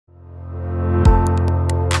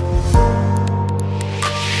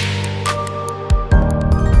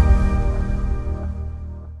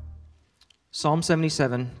Psalm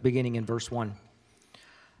 77, beginning in verse 1.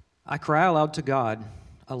 I cry aloud to God,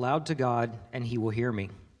 and he will hear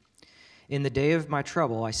me. In the day of my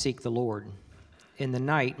trouble I seek the Lord. In the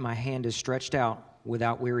night my hand is stretched out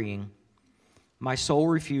without wearying. My soul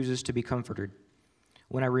refuses to be comforted.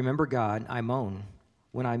 When I remember God, I moan.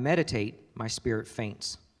 When I meditate, my spirit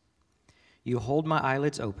faints. You hold my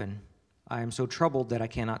eyelids open. I am so troubled that I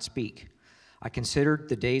cannot speak. I considered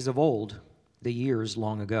the days of old, the years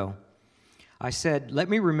long ago. I said, let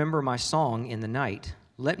me remember my song in the night.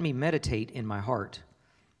 Let me meditate in my heart.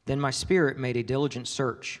 Then my spirit made a diligent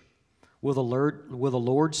search. Will the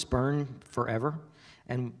Lord spurn forever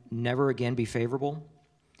and never again be favorable?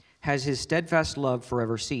 Has his steadfast love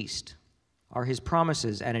forever ceased? Are his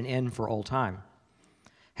promises at an end for all time?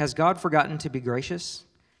 Has God forgotten to be gracious?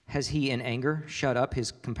 Has he in anger shut up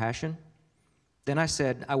his compassion? Then I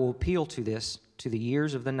said, I will appeal to the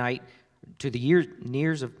years of the night, to the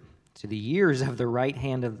years of the right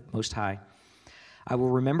hand of the Most High. I will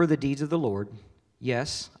remember the deeds of the Lord.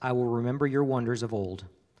 Yes, I will remember your wonders of old.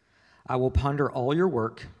 I will ponder all your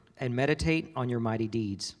work and meditate on your mighty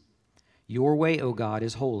deeds. Your way, O God,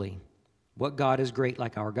 is holy. What God is great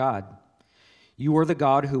like our God? You are the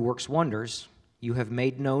God who works wonders. You have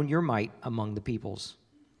made known your might among the peoples.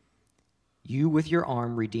 You with your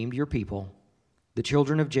arm redeemed your people, the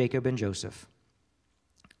children of Jacob and Joseph.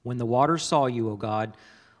 When the waters saw you, O God,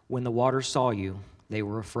 when the waters saw you, they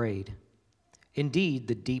were afraid. Indeed,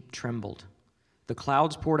 the deep trembled. The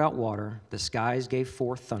clouds poured out water. The skies gave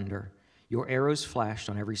forth thunder. Your arrows flashed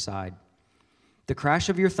on every side. The crash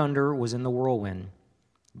of your thunder was in the whirlwind.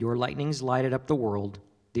 Your lightnings lighted up the world.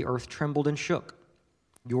 The earth trembled and shook.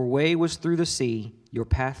 Your way was through the sea, your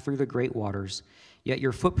path through the great waters, yet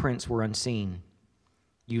your footprints were unseen.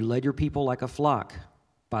 You led your people like a flock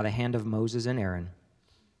by the hand of Moses and Aaron.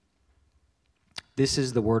 This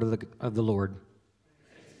is the word of the Lord.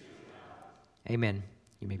 Amen.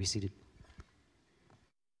 You may be seated.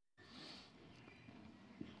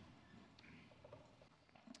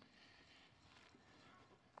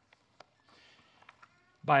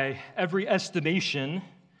 By every estimation,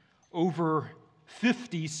 over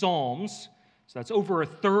 50 psalms, so that's over a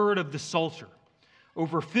third of the Psalter.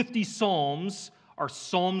 Over 50 psalms are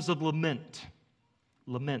psalms of lament.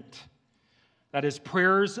 Lament. That is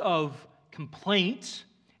prayers of complaint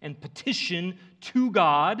and petition to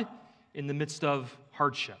God in the midst of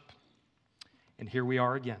hardship. And here we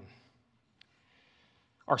are again.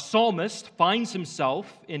 Our psalmist finds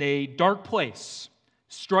himself in a dark place,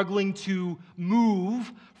 struggling to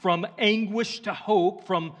move from anguish to hope,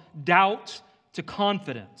 from doubt to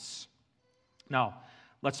confidence. Now,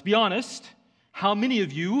 let's be honest. How many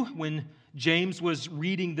of you, when James was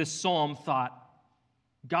reading this psalm, thought,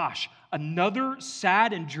 gosh, another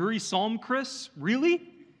sad and dreary psalm, Chris? Really?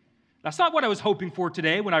 That's not what I was hoping for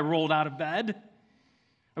today when I rolled out of bed.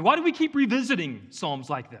 And why do we keep revisiting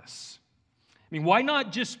psalms like this? I mean, why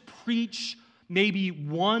not just preach maybe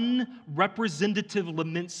one representative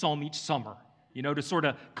lament psalm each summer, to sort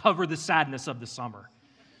of cover the sadness of the summer?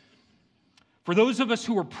 For those of us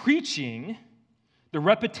who are preaching, the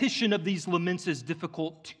repetition of these laments is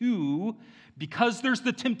difficult too, because there's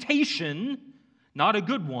the temptation, not a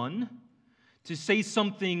good one, to say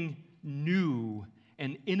something new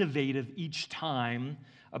and innovative each time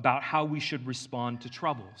about how we should respond to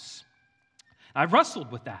troubles. I've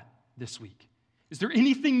wrestled with that this week. Is there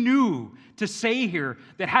anything new to say here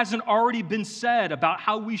that hasn't already been said about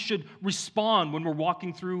how we should respond when we're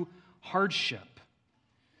walking through hardship?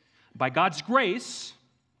 By God's grace,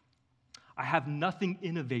 I have nothing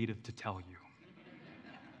innovative to tell you.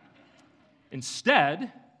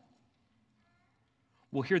 Instead,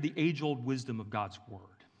 we'll hear the age-old wisdom of God's word.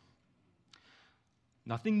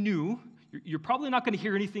 Nothing new. You're probably not going to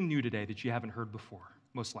hear anything new today that you haven't heard before,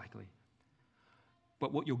 most likely.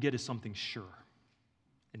 But what you'll get is something sure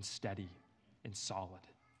and steady and solid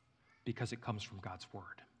because it comes from God's word.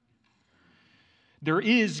 There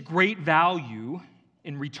is great value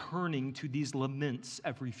in returning to these laments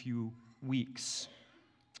every few weeks.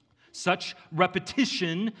 Such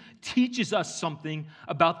repetition teaches us something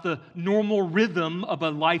about the normal rhythm of a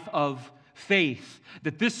life of faith.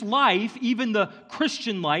 That this life, even the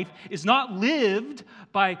Christian life, is not lived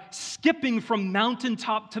by skipping from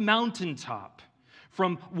mountaintop to mountaintop,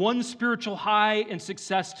 from one spiritual high and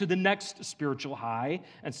success to the next spiritual high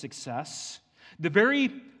and success. The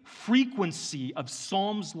very frequency of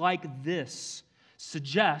psalms like this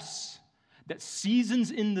suggests that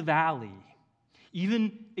seasons in the valley,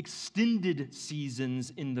 even extended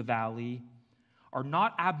seasons in the valley, are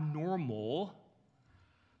not abnormal,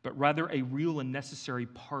 but rather a real and necessary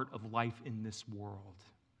part of life in this world.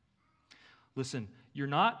 Listen, you're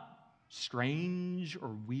not strange or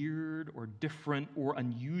weird or different or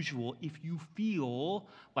unusual if you feel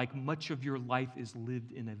like much of your life is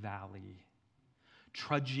lived in a valley,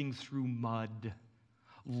 trudging through mud,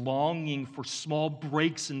 longing for small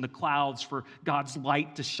breaks in the clouds for God's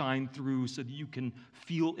light to shine through so that you can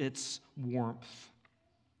feel its warmth.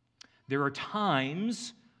 There are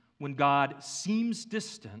times when God seems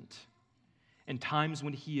distant and times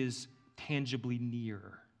when he is tangibly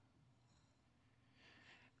near.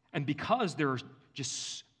 And because there are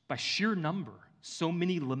just, by sheer number, so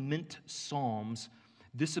many lament psalms,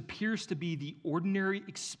 this appears to be the ordinary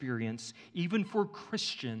experience, even for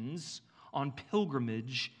Christians on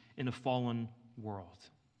pilgrimage in a fallen world.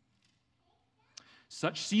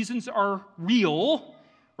 Such seasons are real,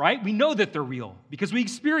 right? We know that they're real because we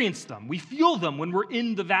experience them. We feel them when we're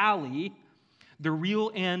in the valley. They're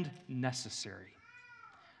real and necessary.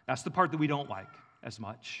 That's the part that we don't like as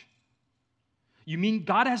much. You mean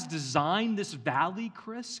God has designed this valley,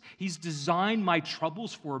 Chris? He's designed my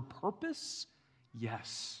troubles for a purpose?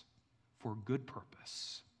 Yes, for a good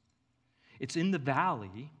purpose. It's in the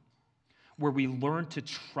valley where we learn to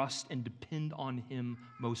trust and depend on him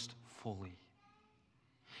most fully.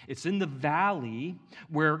 It's in the valley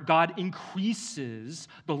where God increases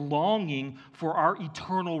the longing for our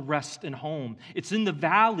eternal rest and home. It's in the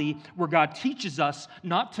valley where God teaches us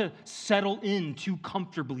not to settle in too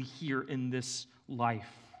comfortably here in this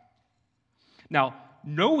life. Now,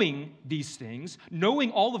 knowing these things, knowing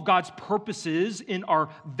all of God's purposes in our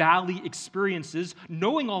valley experiences,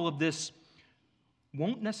 knowing all of this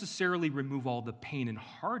won't necessarily remove all the pain and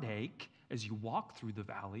heartache as you walk through the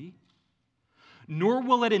valley, nor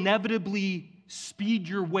will it inevitably speed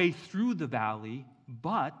your way through the valley,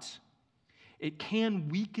 but it can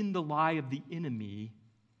weaken the lie of the enemy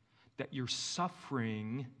that your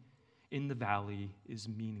suffering in the valley is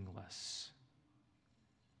meaningless.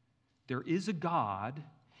 There is a God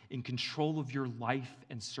in control of your life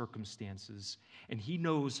and circumstances, and he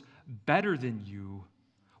knows better than you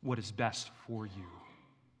what is best for you.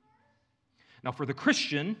 Now, for the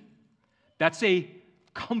Christian, that's a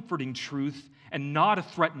comforting truth and not a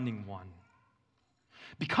threatening one.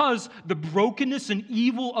 Because the brokenness and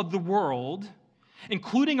evil of the world,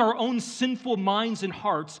 including our own sinful minds and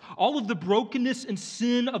hearts, all of the brokenness and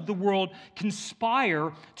sin of the world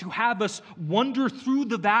conspire to have us wander through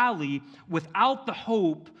the valley without the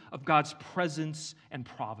hope of God's presence and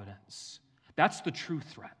providence. That's the true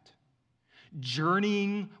threat.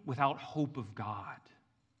 Journeying without hope of God.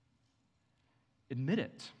 Admit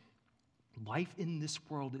it. Life in this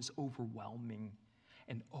world is overwhelming,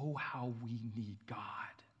 and oh, how we need God.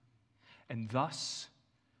 And thus,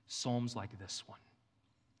 psalms like this one.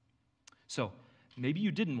 So, maybe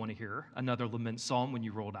you didn't want to hear another lament psalm when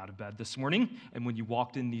you rolled out of bed this morning and when you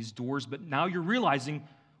walked in these doors, but now you're realizing,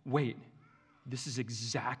 wait, this is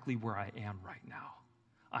exactly where I am right now.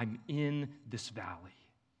 I'm in this valley.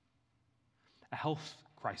 A health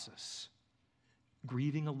crisis,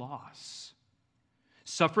 grieving a loss,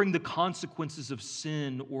 suffering the consequences of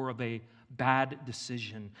sin or of a bad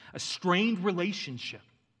decision, a strained relationship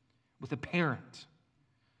with a parent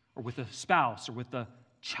or with a spouse or with a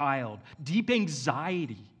child, deep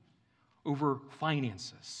anxiety over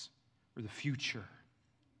finances or the future,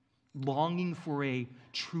 longing for a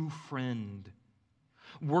true friend,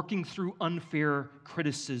 working through unfair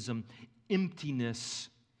criticism, emptiness,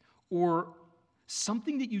 or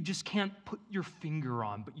something that you just can't put your finger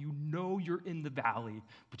on, but you know you're in the valley,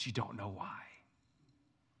 but you don't know why.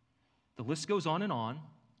 The list goes on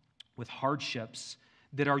with hardships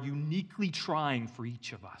that are uniquely trying for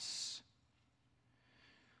each of us.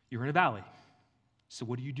 You're in a valley, so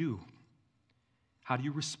what do? How do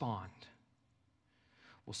you respond?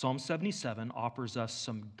 Well, Psalm 77 offers us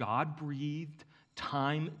some God-breathed,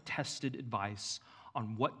 time-tested advice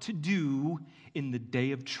on what to do in the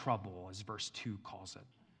day of trouble, as verse 2 calls it.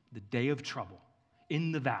 The day of trouble,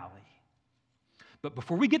 in the valley. But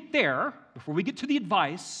before we get there, before we get to the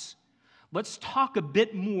advice, let's talk a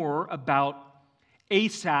bit more about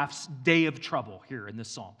Asaph's day of trouble here in this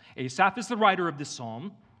psalm. Asaph is the writer of this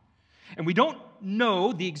psalm, and we don't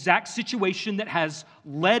know the exact situation that has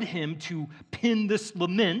led him to pen this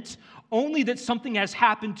lament, only that something has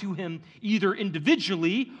happened to him either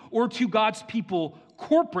individually or to God's people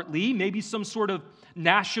corporately, maybe some sort of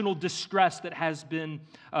national distress that has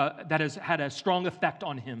had a strong effect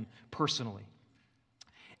on him personally.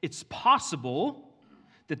 It's possible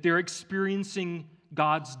that they're experiencing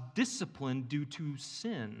God's discipline due to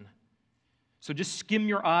sin. So just skim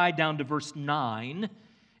your eye down to verse 9.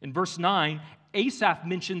 In verse 9, Asaph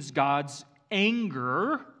mentions God's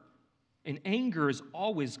anger And anger is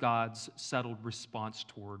always God's settled response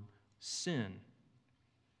toward sin.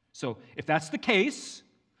 So if that's the case,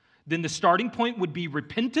 then the starting point would be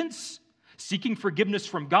repentance, seeking forgiveness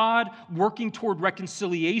from God, working toward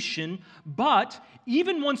reconciliation. But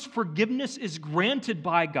even once forgiveness is granted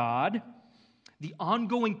by God, the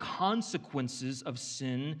ongoing consequences of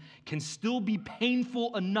sin can still be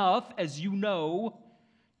painful enough, as you know,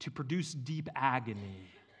 to produce deep agony.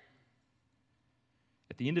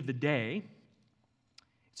 At the end of the day,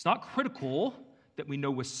 it's not critical that we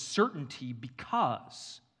know with certainty,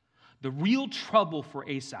 because the real trouble for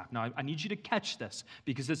Asaph, now I need you to catch this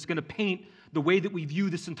because it's going to paint the way that we view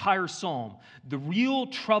this entire psalm. The real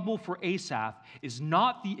trouble for Asaph is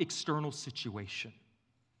not the external situation.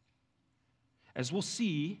 As we'll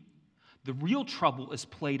see, the real trouble is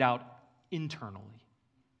played out internally.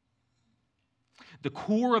 The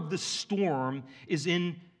core of the storm is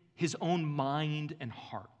in his own mind and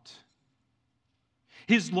heart.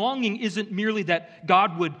 His longing isn't merely that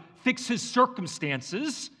God would fix his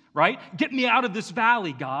circumstances, right? Get me out of this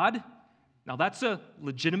valley, God. Now, that's a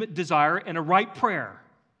legitimate desire and a right prayer.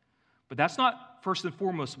 But that's not first and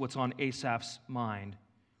foremost what's on Asaph's mind.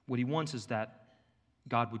 What he wants is that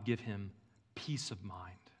God would give him peace of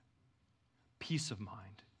mind. Peace of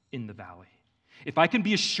mind in the valley. If I can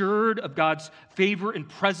be assured of God's favor and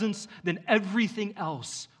presence, then everything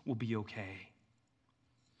else will be okay.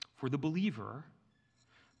 For the believer,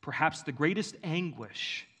 perhaps the greatest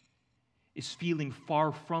anguish is feeling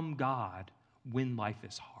far from God when life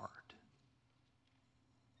is hard.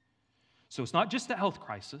 So it's not just the health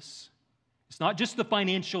crisis, it's not just the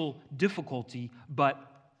financial difficulty, but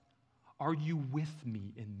are you with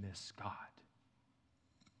me in this, God?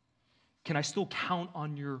 Can I still count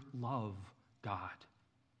on your love, God?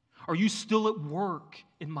 Are you still at work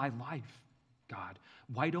in my life, God?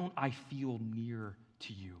 Why don't I feel near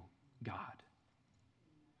to you, God?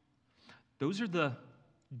 Those are the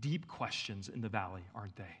deep questions in the valley,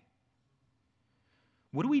 aren't they?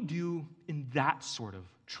 What do we do in that sort of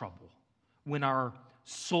trouble when our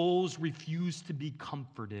souls refuse to be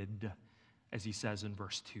comforted, as he says in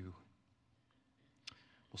verse 2?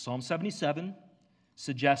 Well, Psalm 77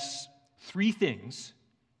 suggests three things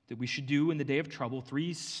that we should do in the day of trouble,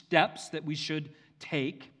 three steps that we should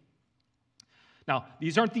take. Now,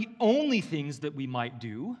 these aren't the only things that we might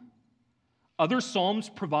do. Other psalms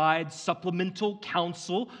provide supplemental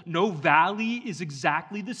counsel. No valley is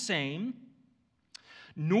exactly the same.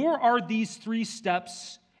 Nor are these three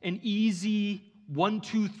steps an easy 1,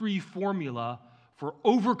 2, 3 formula for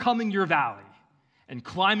overcoming your valley and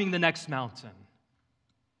climbing the next mountain.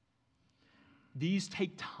 These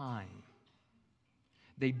take time.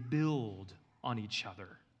 They build on each other.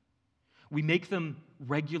 We make them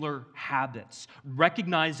regular habits,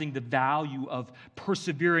 recognizing the value of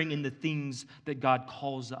persevering in the things that God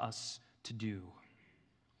calls us to do.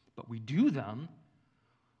 But we do them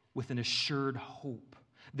with an assured hope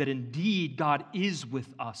that indeed God is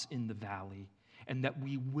with us in the valley and that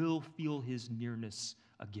we will feel his nearness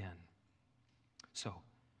again. So,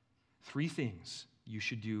 three things you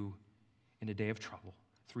should do in a day of trouble.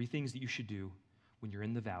 Three things that you should do when you're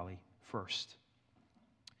in the valley. First,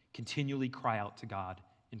 continually cry out to God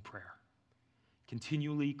in prayer.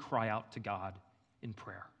 Continually cry out to God in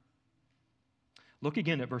prayer. Look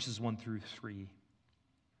again at verses 1 through 3.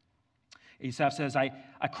 Asaph says, I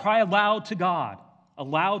cry aloud to God,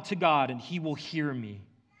 and he will hear me.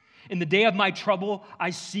 In the day of my trouble,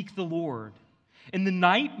 I seek the Lord. In the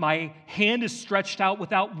night, my hand is stretched out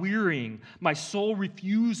without wearying. My soul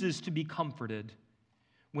refuses to be comforted.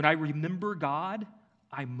 When I remember God,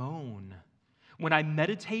 I moan. When I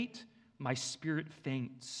meditate, my spirit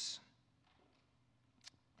faints.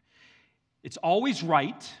 It's always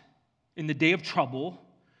right in the day of trouble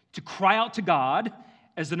to cry out to God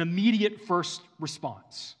as an immediate first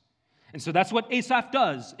response. And so that's what Asaph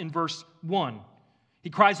does in verse 1. He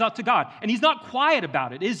cries out to God. And he's not quiet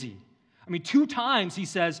about it, is he? I mean, 2 times he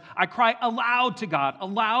says, I cry aloud to God,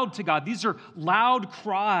 aloud to God. These are loud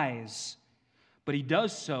cries. But he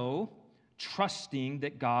does so trusting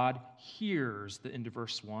that God hears, the end of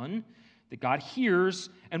verse 1, that God hears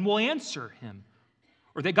and will answer him,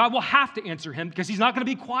 or that God will have to answer him because he's not going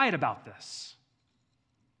to be quiet about this.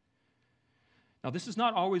 Now, this is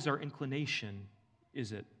not always our inclination,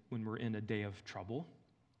 is it, when we're in a day of trouble?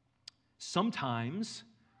 Sometimes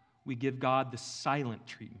we give God the silent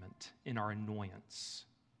treatment in our annoyance,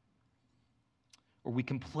 or we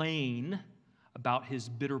complain about his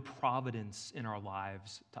bitter providence in our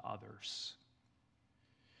lives to others.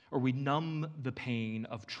 Or we numb the pain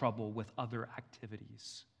of trouble with other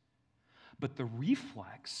activities. But the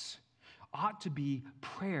reflex ought to be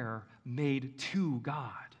prayer made to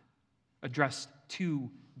God, addressed to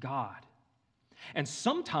God. And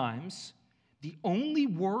sometimes the only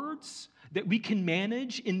words that we can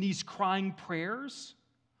manage in these crying prayers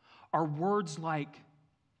are words like,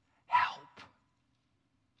 help.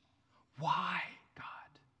 Why, God?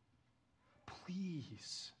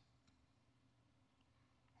 Please.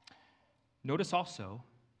 Notice also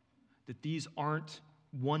that these aren't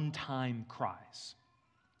one-time cries.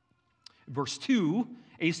 Verse 2,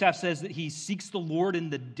 Asaph says that he seeks the Lord in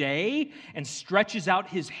the day and stretches out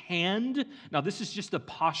his hand. Now, this is just a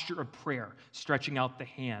posture of prayer, stretching out the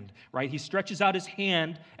hand, right? He stretches out his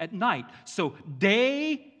hand at night. So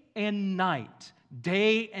day and night,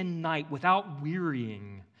 without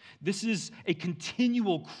wearying. This is a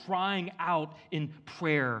continual crying out in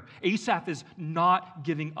prayer. Asaph is not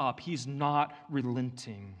giving up. He's not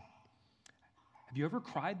relenting. Have you ever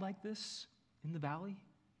cried like this in the valley?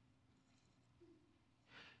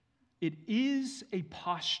 It is a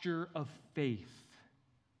posture of faith.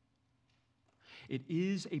 It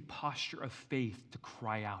is a posture of faith to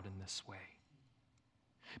cry out in this way.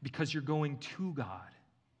 Because you're going to God.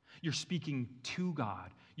 You're speaking to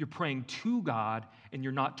God. You're praying to God, and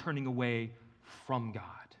you're not turning away from God.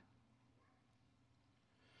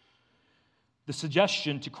 The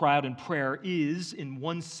suggestion to cry out in prayer is, in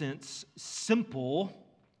one sense, simple,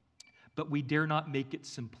 but we dare not make it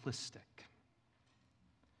simplistic.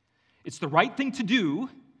 It's the right thing to do,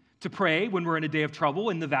 to pray when we're in a day of trouble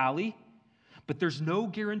in the valley, but there's no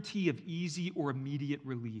guarantee of easy or immediate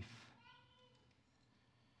relief.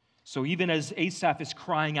 So even as Asaph is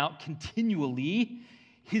crying out continually,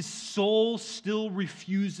 his soul still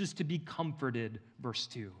refuses to be comforted, verse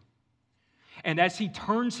 2. And as he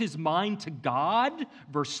turns his mind to God,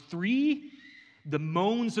 verse 3, the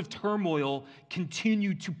moans of turmoil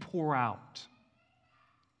continue to pour out.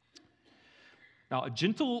 Now, a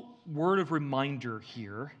gentle word of reminder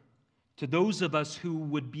here to those of us who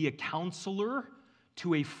would be a counselor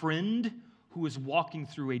to a friend who is walking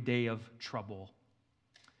through a day of trouble.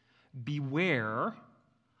 Beware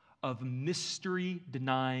of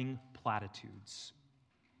mystery-denying platitudes.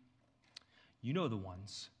 You know the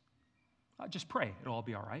ones. Just pray. It'll all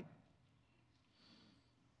be all right.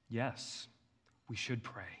 Yes, we should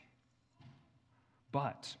pray.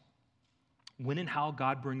 But when and how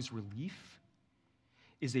God brings relief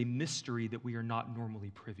is a mystery that we are not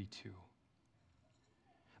normally privy to.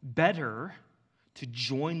 Better to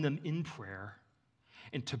join them in prayer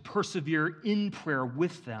and to persevere in prayer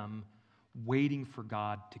with them, waiting for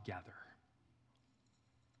God together.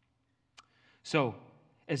 So,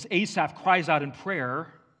 as Asaph cries out in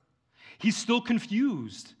prayer, he's still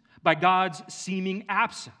confused by God's seeming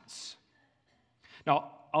absence.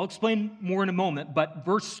 Now, I'll explain more in a moment, but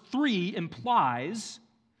verse 3 implies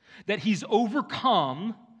that he's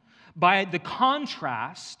overcome by the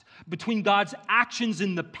contrast between God's actions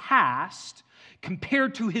in the past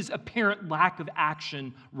compared to his apparent lack of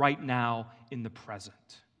action right now in the present.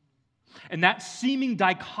 And that seeming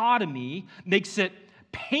dichotomy makes it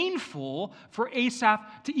painful for Asaph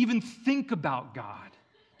to even think about God.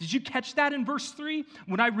 Did you catch that in verse 3?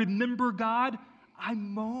 When I remember God, I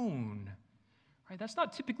moan. Right? That's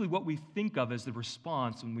not typically what we think of as the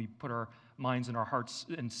response when we put our minds and our hearts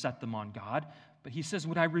and set them on God. But he says,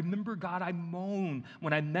 when I remember God, I moan.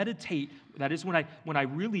 When I meditate, that is when I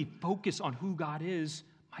really focus on who God is,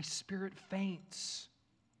 my spirit faints.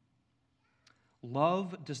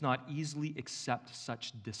 Love does not easily accept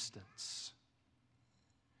such distance.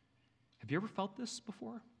 Have you ever felt this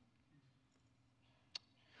before?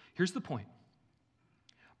 Here's the point.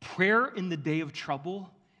 Prayer in the day of trouble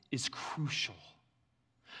is crucial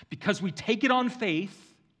because we take it on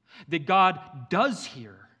faith that God does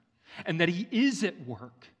hear and that he is at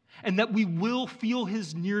work and that we will feel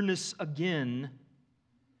his nearness again.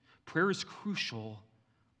 Prayer is crucial,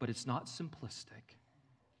 but it's not simplistic.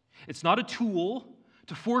 It's not a tool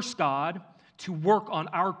to force God to work on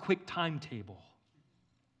our quick timetable.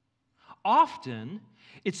 Often,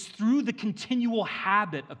 it's through the continual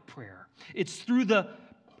habit of prayer. It's through the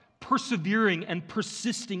persevering and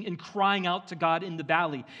persisting in crying out to God in the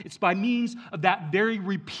valley. It's by means of that very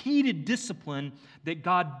repeated discipline that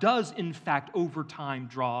God does, in fact, over time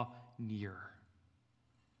draw near.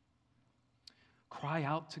 Cry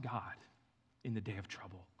out to God in the day of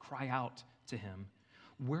trouble. Cry out to him.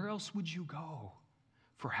 Where else would you go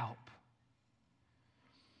for help?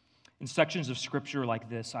 In sections of scripture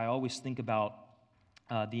like this, I always think about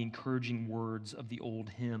the encouraging words of the old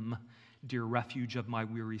hymn, Dear refuge of my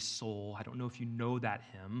weary soul. I don't know if you know that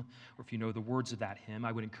hymn or if you know the words of that hymn.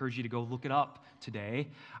 I would encourage you to go look it up today.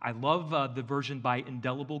 I love the version by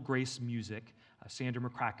Indelible Grace Music. Sandra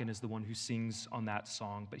McCracken is the one who sings on that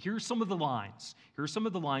song. But here are some of the lines. Here are some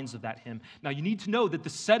of the lines of that hymn. Now, you need to know that the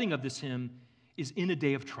setting of this hymn is in a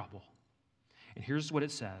day of trouble. And here's what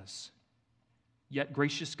it says. Yet,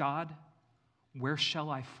 gracious God, where shall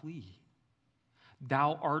I flee?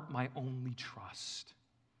 Thou art my only trust.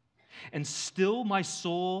 And still my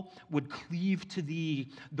soul would cleave to thee,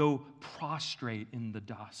 though prostrate in the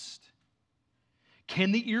dust.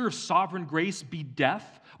 Can the ear of sovereign grace be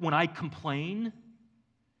deaf when I complain?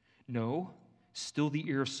 No, still the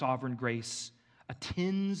ear of sovereign grace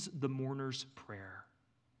attends the mourner's prayer.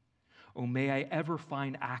 Oh, may I ever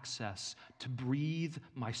find access to breathe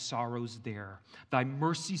my sorrows there. Thy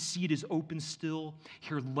mercy seat is open still.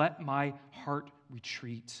 Here let my heart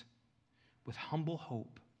retreat. With humble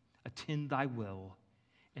hope, attend thy will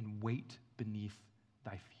and wait beneath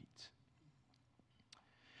thy feet.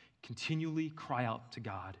 Continually cry out to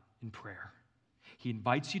God in prayer. He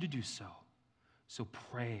invites you to do so. So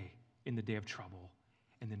pray in the day of trouble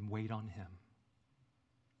and then wait on him.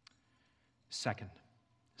 Second,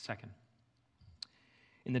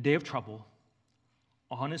 in the day of trouble,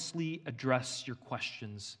 honestly address your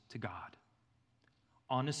questions to God.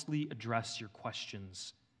 Honestly address your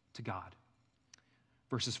questions to God.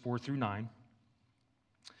 Verses 4 through 9.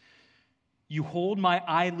 You hold my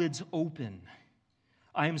eyelids open.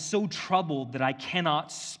 I am so troubled that I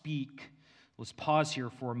cannot speak. Let's pause here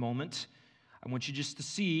for a moment. I want you just to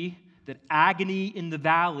see that agony in the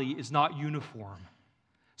valley is not uniform.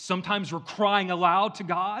 Sometimes we're crying aloud to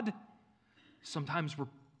God. Sometimes we're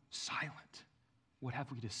silent. What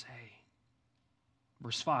have we to say?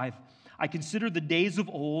 Verse 5. I consider the days of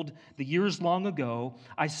old, the years long ago.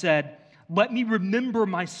 I said, let me remember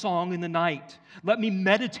my song in the night. Let me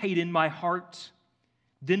meditate in my heart.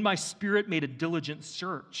 Then my spirit made a diligent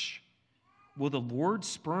search. Will the Lord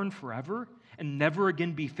spurn forever and never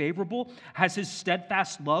again be favorable? Has his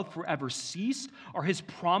steadfast love forever ceased? Are his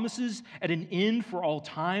promises at an end for all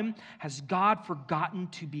time? Has God forgotten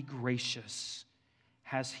to be gracious?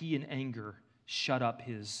 Has he in anger shut up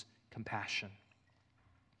his compassion?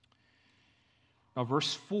 Now,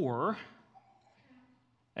 verse 4,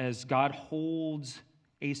 as God holds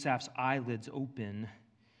Asaph's eyelids open,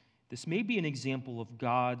 this may be an example of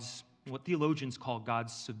God's, what theologians call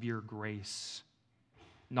God's severe grace,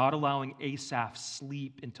 not allowing Asaph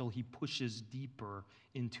sleep until he pushes deeper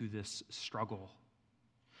into this struggle.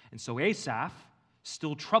 And so Asaph,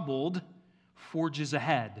 still troubled, forges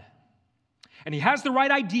ahead. And he has the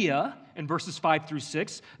right idea in verses 5 through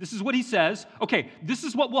 6. This is what he says. Okay, this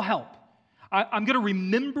is what will help. I'm going to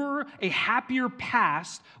remember a happier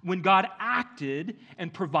past when God acted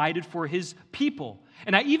and provided for his people.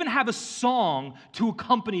 And I even have a song to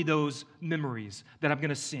accompany those memories that I'm going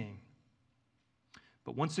to sing.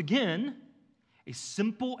 But once again, a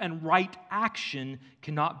simple and right action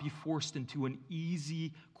cannot be forced into an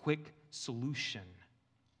easy, quick solution.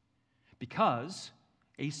 Because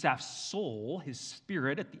Asaph's soul, his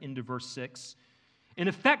spirit, at the end of verse 6, in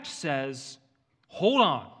effect says, hold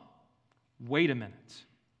on. Wait a minute.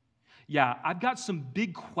 Yeah, I've got some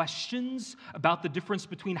big questions about the difference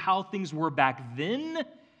between how things were back then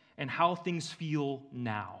and how things feel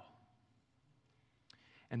now.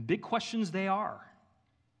 And big questions they are.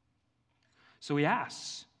 So he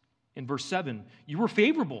asks in verse 7, you were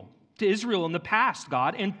favorable to Israel in the past,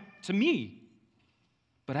 God, and to me,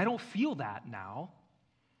 but I don't feel that now.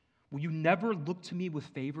 Will you never look to me with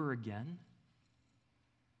favor again?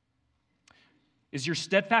 Is your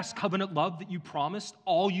steadfast covenant love that you promised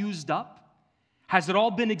all used up? Has it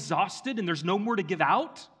all been exhausted and there's no more to give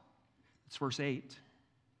out? It's verse 8.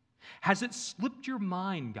 Has it slipped your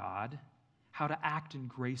mind, God, how to act in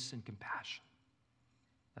grace and compassion?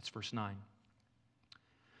 That's verse 9.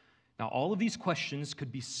 Now, all of these questions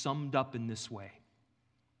could be summed up in this way.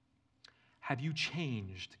 Have you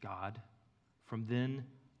changed, God, from then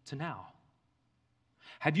to now?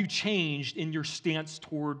 Have you changed in your stance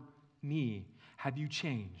toward me? Have you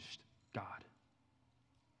changed, God?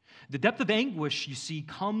 The depth of anguish, you see,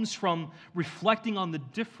 comes from reflecting on the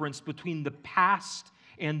difference between the past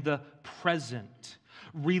and the present.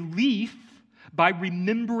 Relief by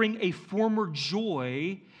remembering a former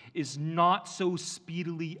joy is not so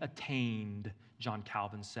speedily attained, John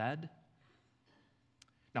Calvin said.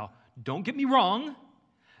 Now, don't get me wrong.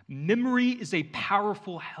 Memory is a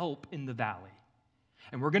powerful help in the valley.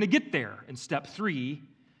 And we're going to get there in step 3.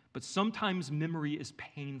 But sometimes memory is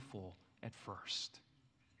painful at first.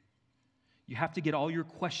 You have to get all your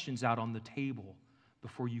questions out on the table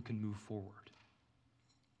before you can move forward.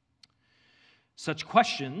 Such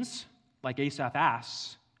questions, like Asaph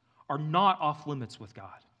asks, are not off limits with God.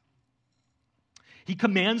 He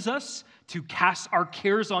commands us to cast our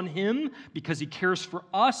cares on him because he cares for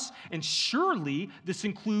us, and surely this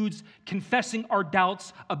includes confessing our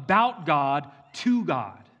doubts about God to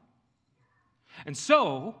God. And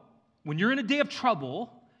so, when you're in a day of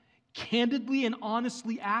trouble, candidly and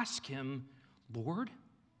honestly ask him, Lord,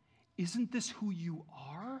 isn't this who you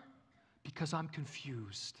are? Because I'm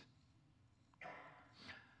confused.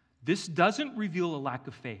 This doesn't reveal a lack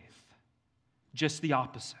of faith, just the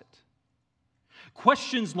opposite.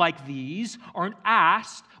 Questions like these aren't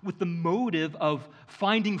asked with the motive of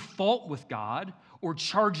finding fault with God or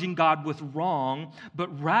charging God with wrong,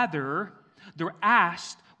 but rather they're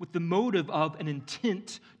asked with the motive of an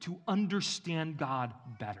intent to understand God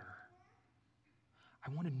better. I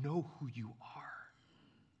want to know who you are.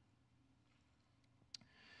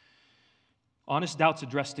 Honest doubts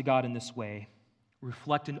addressed to God in this way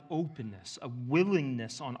reflect an openness, a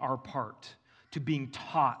willingness on our part to being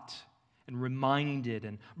taught and reminded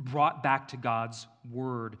and brought back to God's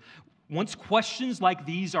word. Once questions like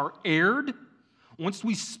these are aired, once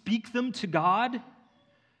we speak them to God,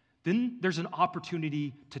 then there's an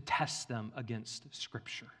opportunity to test them against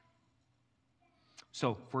Scripture.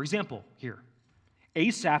 So, for example, here,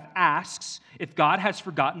 Asaph asks if God has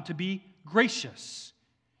forgotten to be gracious.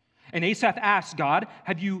 And Asaph asks God,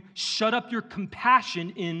 have you shut up your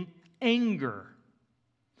compassion in anger?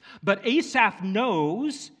 But Asaph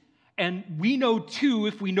knows, and we know too,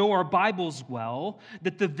 if we know our Bibles well,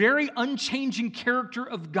 that the very unchanging character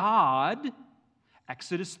of God,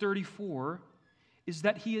 Exodus 34, is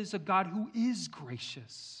that he is a God who is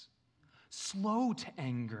gracious, slow to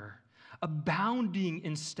anger, abounding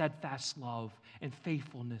in steadfast love and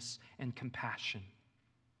faithfulness and compassion.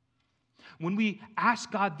 When we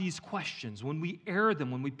ask God these questions, when we air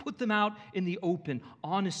them, when we put them out in the open,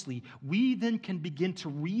 honestly, we then can begin to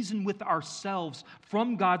reason with ourselves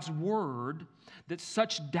from God's word that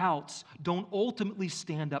such doubts don't ultimately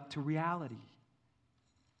stand up to reality.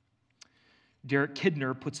 Derek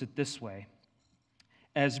Kidner puts it this way: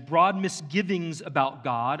 as broad misgivings about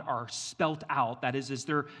God are spelt out, that is, as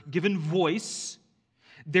they're given voice,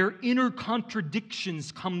 their inner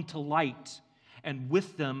contradictions come to light, and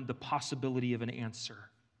with them the possibility of an answer.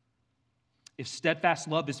 If steadfast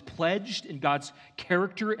love is pledged in God's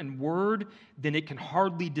character and word, then it can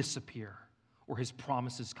hardly disappear, or his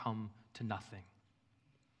promises come to nothing.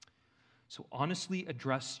 So honestly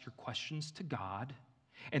address your questions to God,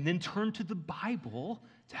 and then turn to the Bible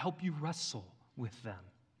to help you wrestle with them.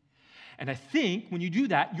 And I think when you do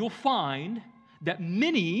that, you'll find that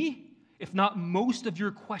many, if not most of your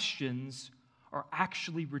questions are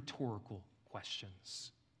actually rhetorical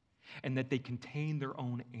questions, and that they contain their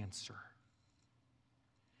own answer.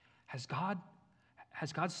 Has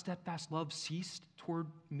God's steadfast love ceased toward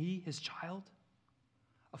me, his child?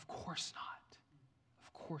 Of course not.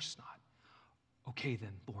 Of course not. Okay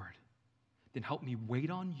then, Lord, then help me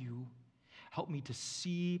wait on you. Help me to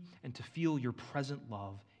see and to feel your present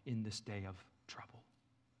love in this day of trouble.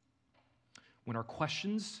 When our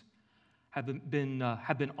questions have been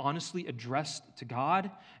honestly addressed to God,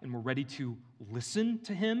 and we're ready to listen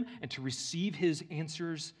to him and to receive his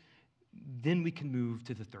answers, then we can move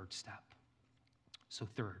to the third step. So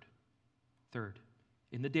third,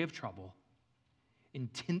 in the day of trouble,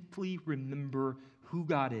 intently remember who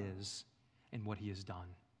God is and what he has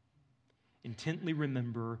done. Intently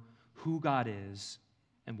remember who God is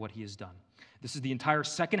and what he has done. This is the entire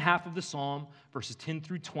second half of the psalm, verses 10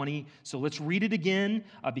 through 20. So let's read it again.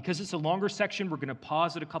 Because it's a longer section, we're going to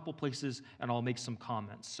pause at a couple places, and I'll make some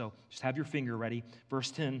comments. So just have your finger ready.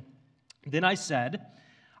 Verse 10, then I said,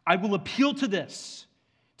 I will appeal to this,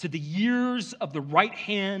 to the years of the right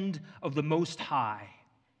hand of the Most High.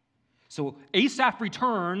 So Asaph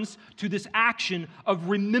returns to this action of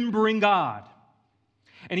remembering God.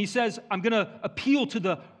 And he says, I'm going to appeal to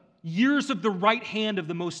the years of the right hand of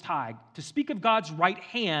the Most High. To speak of God's right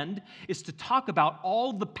hand is to talk about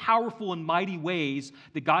all the powerful and mighty ways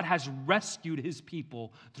that God has rescued his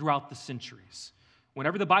people throughout the centuries.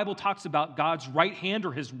 Whenever the Bible talks about God's right hand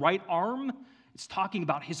or his right arm, it's talking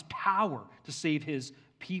about his power to save his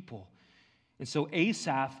people. And so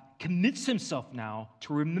Asaph commits himself now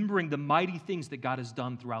to remembering the mighty things that God has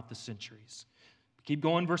done throughout the centuries. Keep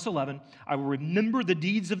going, verse 11. I will remember the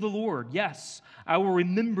deeds of the Lord. Yes, I will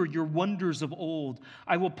remember your wonders of old.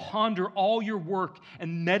 I will ponder all your work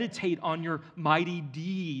and meditate on your mighty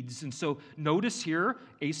deeds. And so notice here,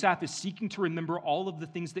 Asaph is seeking to remember all of the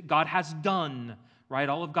things that God has done, right?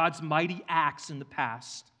 All of God's mighty acts in the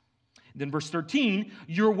past. Then verse 13,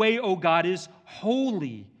 your way, O God, is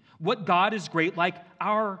holy. What God is great like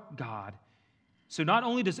our God? So not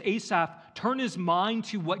only does Asaph turn his mind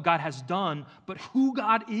to what God has done, but who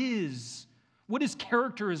God is, what his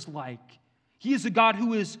character is like. He is a God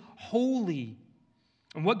who is holy.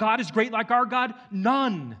 And what God is great like our God?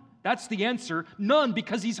 None. That's the answer. None,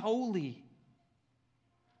 because he's holy.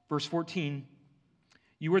 Verse 14,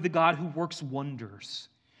 you are the God who works wonders.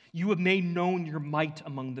 You have made known your might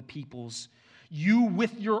among the peoples. You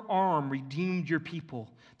with your arm redeemed your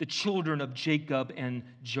people, the children of Jacob and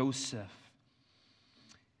Joseph.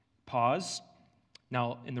 Pause.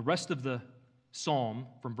 Now, in the rest of the psalm,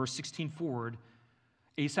 from verse 16 forward,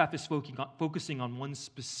 Asaph is focusing on one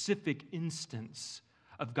specific instance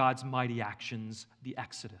of God's mighty actions, the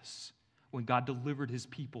Exodus, when God delivered his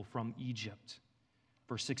people from Egypt.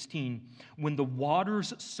 Verse 16, when the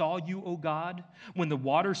waters saw you, O God, when the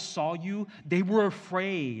waters saw you, they were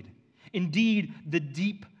afraid. Indeed, the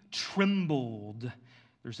deep trembled.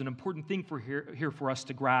 There's an important thing here for us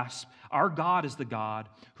to grasp. Our God is the God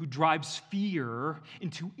who drives fear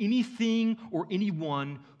into anything or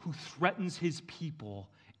anyone who threatens his people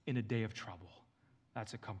in a day of trouble.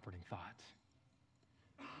 That's a comforting thought.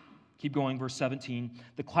 Keep going, verse 17.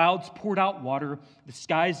 The clouds poured out water. The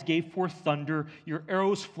skies gave forth thunder. Your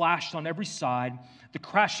arrows flashed on every side. The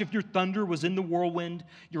crash of your thunder was in the whirlwind.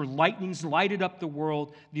 Your lightnings lighted up the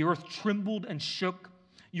world. The earth trembled and shook.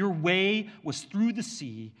 Your way was through the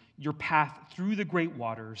sea, your path through the great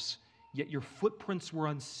waters, yet your footprints were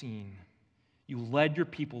unseen. You led your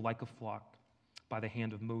people like a flock by the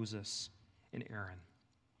hand of Moses and Aaron.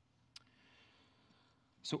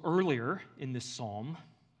 So earlier in this psalm,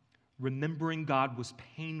 remembering God was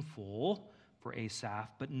painful for Asaph,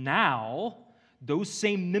 but now those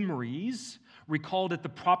same memories, recalled at the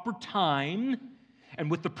proper time and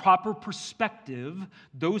with the proper perspective,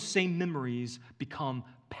 those same memories become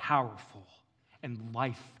powerful and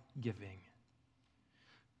life-giving.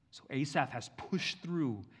 So Asaph has pushed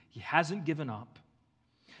through. He hasn't given up.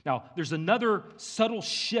 Now, there's another subtle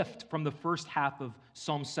shift from the first half of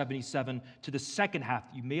Psalm 77 to the second half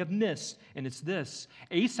that you may have missed, and it's this.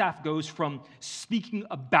 Asaph goes from speaking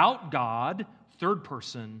about God, third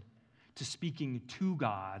person, to speaking to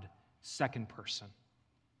God, second person.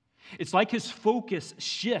 It's like his focus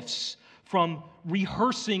shifts from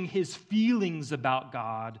rehearsing his feelings about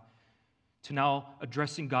God to now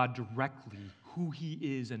addressing God directly, who he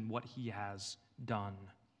is and what he has done.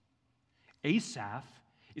 Asaph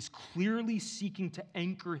is clearly seeking to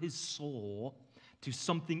anchor his soul to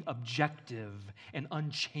something objective and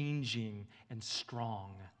unchanging and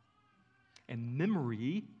strong. And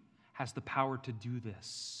memory has the power to do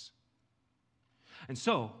this. And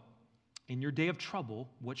so, in your day of trouble,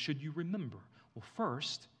 what should you remember? Well,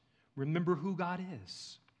 first, remember who God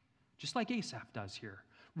is, just like Asaph does here.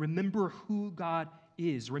 Remember who God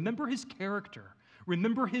is. Remember his character.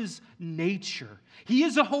 Remember his nature. He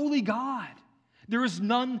is a holy God. There is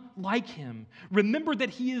none like him. Remember that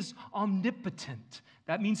he is omnipotent.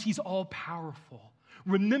 That means he's all-powerful.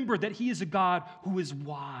 Remember that he is a God who is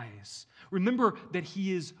wise. Remember that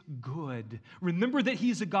he is good. Remember that he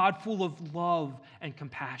is a God full of love and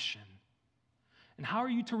compassion. And how are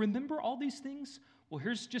you to remember all these things? Well,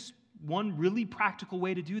 here's just one really practical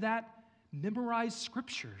way to do that. Memorize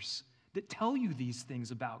scriptures that tell you these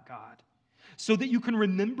things about God, so that you can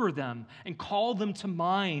remember them and call them to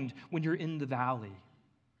mind when you're in the valley.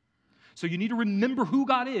 So you need to remember who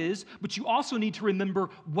God is, but you also need to remember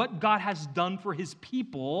what God has done for his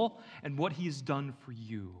people and what he has done for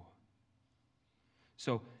you.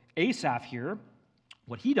 So Asaph here,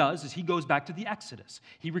 what he does is he goes back to the Exodus.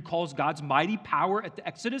 He recalls God's mighty power at the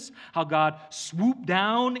Exodus, how God swooped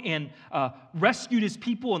down and rescued his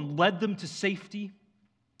people and led them to safety.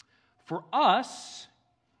 For us,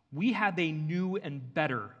 we have a new and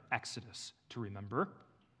better Exodus to remember,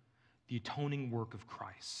 the atoning work of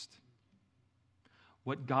Christ.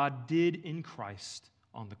 What God did in Christ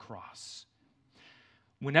on the cross.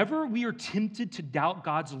 Whenever we are tempted to doubt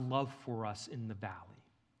God's love for us in the valley,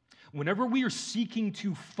 whenever we are seeking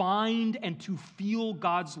to find and to feel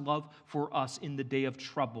God's love for us in the day of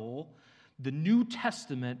trouble, the New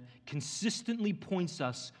Testament consistently points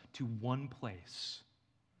us to one place: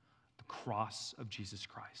 the cross of Jesus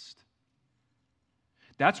Christ.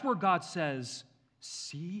 That's where God says,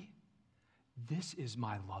 see, this is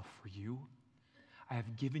my love for you. I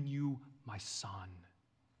have given you my Son.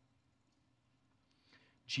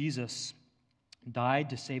 Jesus died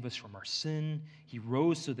to save us from our sin. He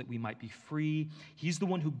rose so that we might be free. He's the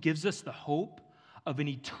one who gives us the hope of an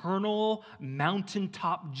eternal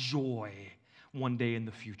mountaintop joy one day in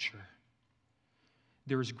the future.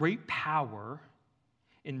 there is great power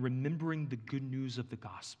in remembering the good news of the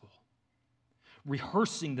gospel,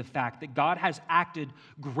 rehearsing the fact that God has acted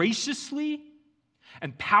graciously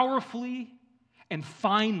and powerfully and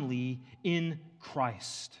finely in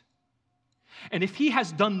Christ. And if he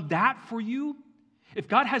has done that for you, if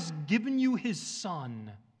God has given you his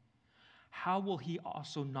Son, how will he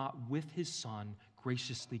also not with his Son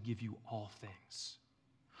graciously give you all things?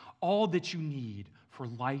 All that you need for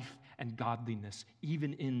life and godliness,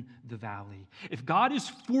 even in the valley. If God is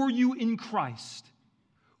for you in Christ,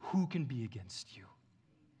 who can be against you?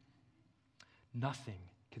 Nothing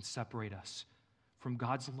can separate us from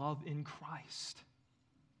God's love in Christ.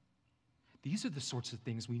 These are the sorts of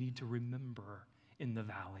things we need to remember in the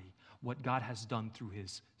valley, what God has done through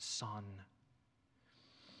his Son.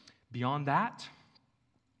 Beyond that,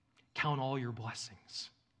 count all your blessings.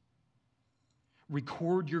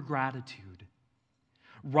 Record your gratitude.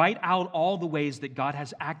 Write out all the ways that God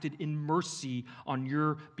has acted in mercy on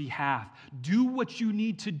your behalf. Do what you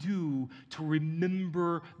need to do to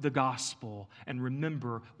remember the gospel and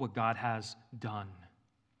remember what God has done.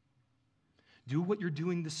 Do what you're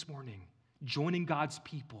doing this morning, joining God's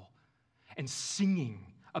people and singing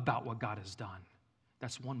about what God has done.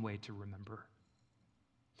 That's one way to remember.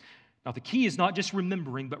 Now, the key is not just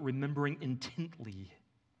remembering, but remembering intently.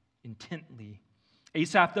 Intently.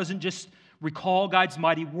 Asaph doesn't just recall God's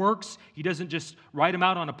mighty works. He doesn't just write them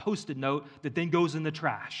out on a Post-it note that then goes in the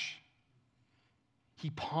trash. He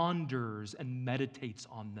ponders and meditates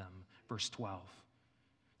on them, verse 12.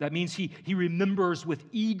 That means he remembers with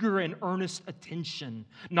eager and earnest attention,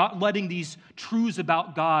 not letting these truths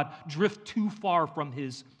about God drift too far from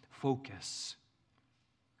his focus.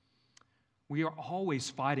 We are always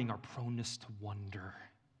fighting our proneness to wonder.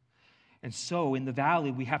 And so in the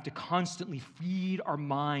valley, we have to constantly feed our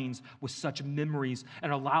minds with such memories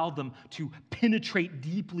and allow them to penetrate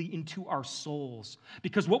deeply into our souls.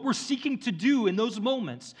 Because what we're seeking to do in those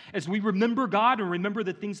moments, as we remember God and remember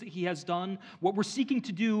the things that he has done, what we're seeking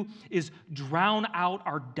to do is drown out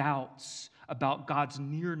our doubts about God's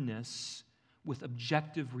nearness with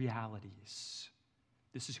objective realities.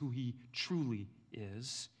 This is who he truly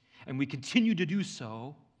is. And we continue to do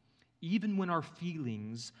so even when our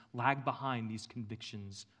feelings lag behind these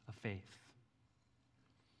convictions of faith.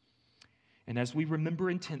 And as we remember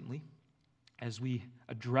intently, as we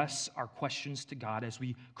address our questions to God, as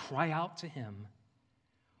we cry out to him,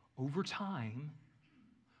 over time,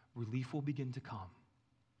 relief will begin to come.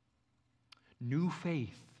 New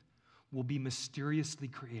faith will be mysteriously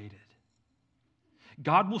created.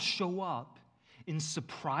 God will show up in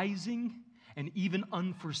surprising and even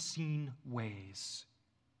unforeseen ways.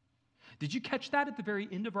 Did you catch that at the very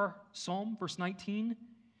end of our psalm, verse 19?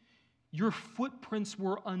 Your footprints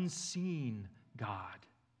were unseen, God.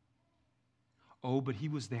 Oh, but he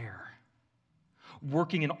was there,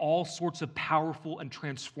 working in all sorts of powerful and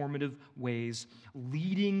transformative ways,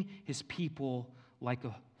 leading his people like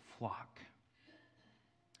a flock.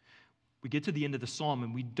 We get to the end of the psalm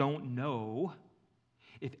and we don't know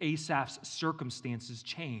if Asaph's circumstances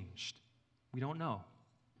changed. We don't know.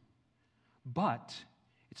 But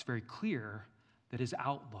it's very clear that his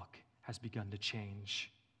outlook has begun to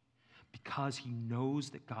change because he knows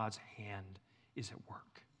that God's hand is at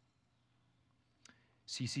work.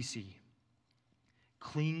 CCC,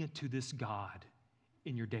 cling to this God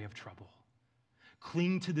in your day of trouble.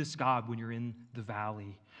 Cling to this God when you're in the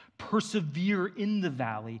valley. Persevere in the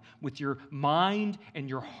valley with your mind and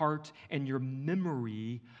your heart and your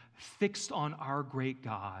memory fixed on our great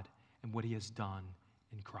God and what he has done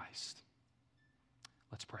in Christ.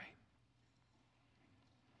 Let's pray.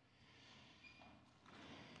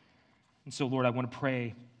 And so, Lord, I want to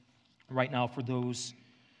pray right now for those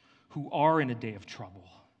who are in a day of trouble.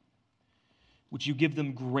 Would you give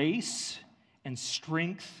them grace and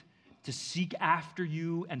strength to seek after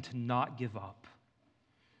you and to not give up?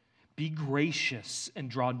 Be gracious and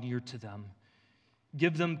draw near to them.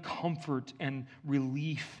 Give them comfort and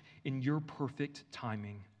relief in your perfect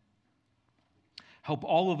timing. Help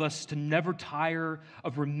all of us to never tire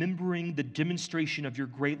of remembering the demonstration of your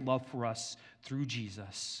great love for us through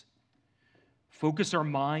Jesus. Focus our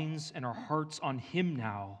minds and our hearts on him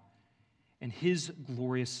now and his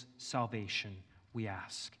glorious salvation, we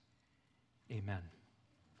ask. Amen.